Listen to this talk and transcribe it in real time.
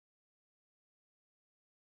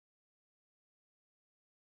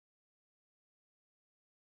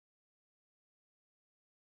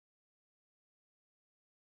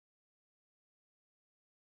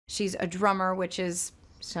She's a drummer, which is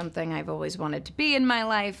something I've always wanted to be in my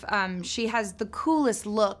life. She has the coolest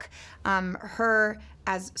look. Her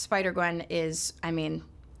as Spider-Gwen is, I mean,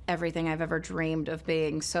 everything I've ever dreamed of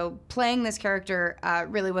being. So playing this character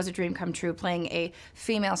really was a dream come true, playing a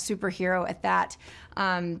female superhero at that.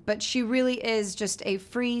 But she really is just a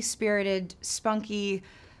free-spirited, spunky,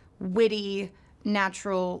 witty,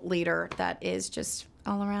 natural leader that is just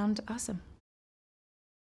all around awesome.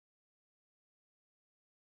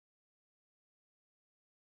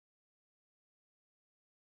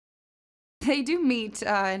 They do meet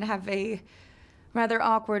and have a rather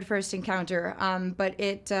awkward first encounter, but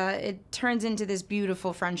it turns into this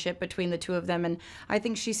beautiful friendship between the two of them, and I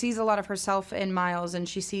think she sees a lot of herself in Miles, and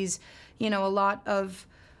she sees, you know, a lot of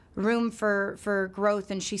room for growth,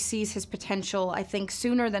 and she sees his potential, I think,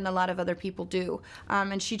 sooner than a lot of other people do,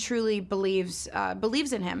 and she truly believes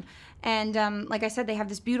in him. And like I said, they have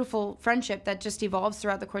this beautiful friendship that just evolves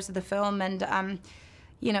throughout the course of the film, and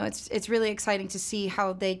you know, it's really exciting to see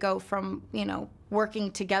how they go from, you know,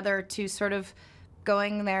 working together to sort of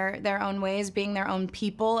going their own ways, being their own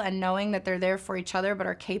people, and knowing that they're there for each other but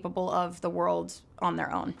are capable of the world on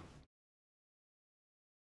their own.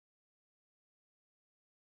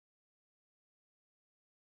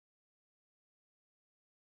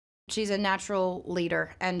 She's a natural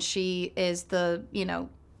leader, and she is the, you know,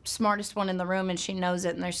 smartest one in the room, and she knows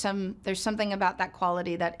it, and there's something about that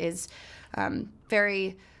quality that is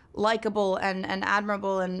very likable and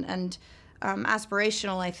admirable and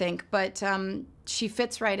aspirational, I think, but she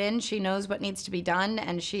fits right in. She knows what needs to be done,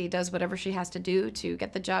 and she does whatever she has to do to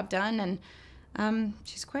get the job done, and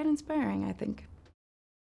she's quite inspiring, I think.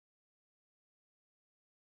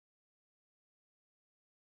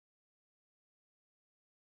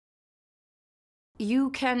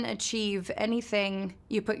 You can achieve anything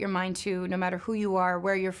you put your mind to, no matter who you are,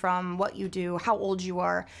 where you're from, what you do, how old you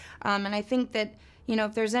are, and I think that, you know,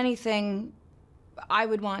 if there's anything I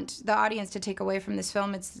would want the audience to take away from this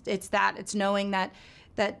film, it's knowing that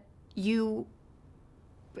you,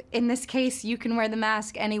 in this case, you can wear the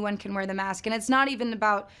mask, anyone can wear the mask, and it's not even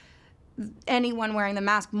about anyone wearing the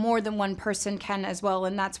mask. More than one person can as well,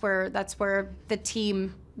 and that's where the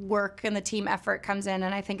team work and the team effort comes in,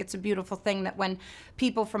 and I think it's a beautiful thing that when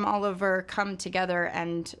people from all over come together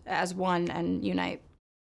and as one and unite.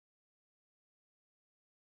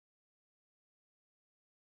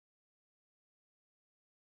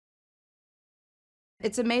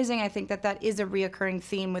 It's amazing, I think, that that is a reoccurring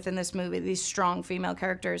theme within this movie, these strong female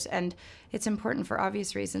characters, and it's important for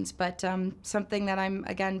obvious reasons, but something that I'm,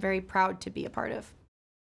 again, very proud to be a part of.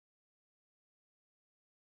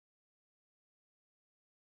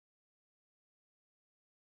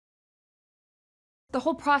 The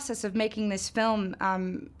whole process of making this film,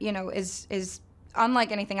 you know, is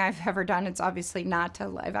unlike anything I've ever done. It's obviously not a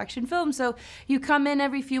live-action film, so you come in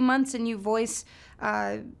every few months and you voice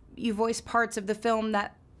parts of the film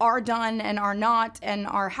that are done and are not and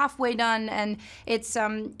are halfway done, and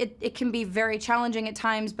it can be very challenging at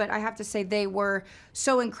times, but I have to say they were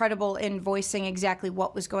so incredible in voicing exactly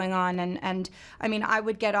what was going on, and I mean, I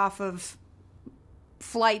would get off of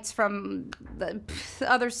flights from the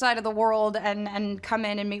other side of the world and come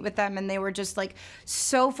in and meet with them, and they were just like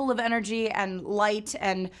so full of energy and light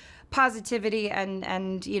and positivity,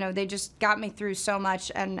 and you know, they just got me through so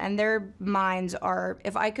much, and their minds are,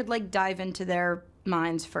 if I could like dive into their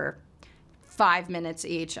minds for 5 minutes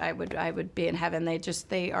each, I would be in heaven.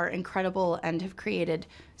 They are incredible and have created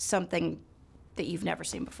something that you've never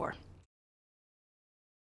seen before.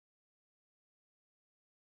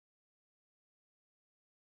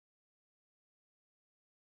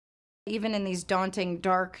 Even in these daunting,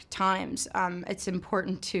 dark times, it's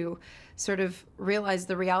important to sort of realize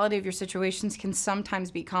the reality of your situations can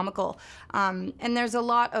sometimes be comical. And there's a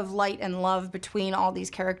lot of light and love between all these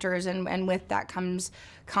characters, and with that comes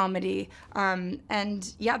comedy.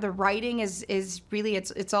 And yeah, the writing is really,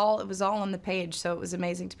 it was all on the page, so it was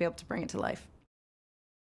amazing to be able to bring it to life.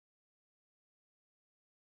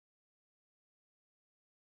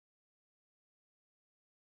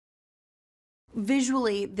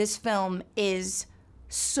 Visually, this film is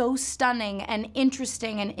so stunning and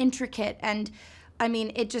interesting and intricate, and I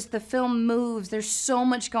mean, the film moves, there's so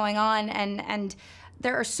much going on, and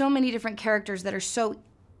there are so many different characters that are so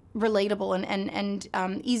relatable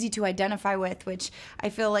and easy to identify with, which I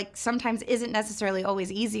feel like sometimes isn't necessarily always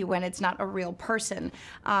easy when it's not a real person.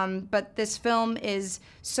 But this film is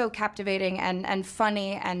so captivating and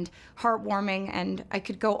funny and heartwarming, and I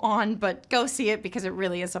could go on, but go see it because it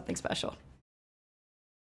really is something special.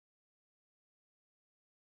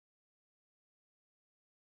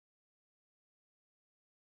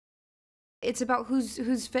 it's about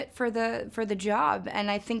who's fit for the job, and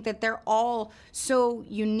I think that they're all so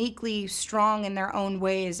uniquely strong in their own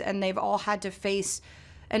ways, and they've all had to face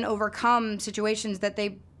and overcome situations that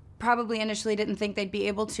they probably initially didn't think they'd be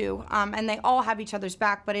able to, and they all have each other's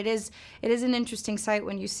back. But it is an interesting sight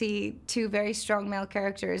when you see two very strong male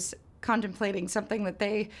characters contemplating something that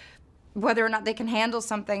they, whether or not they can handle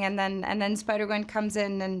something, and then Spider-Gwen comes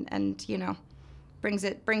in and you know, brings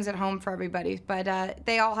it home for everybody. But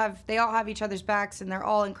they all have each other's backs, and they're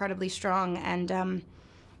all incredibly strong, and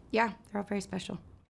yeah, they're all very special.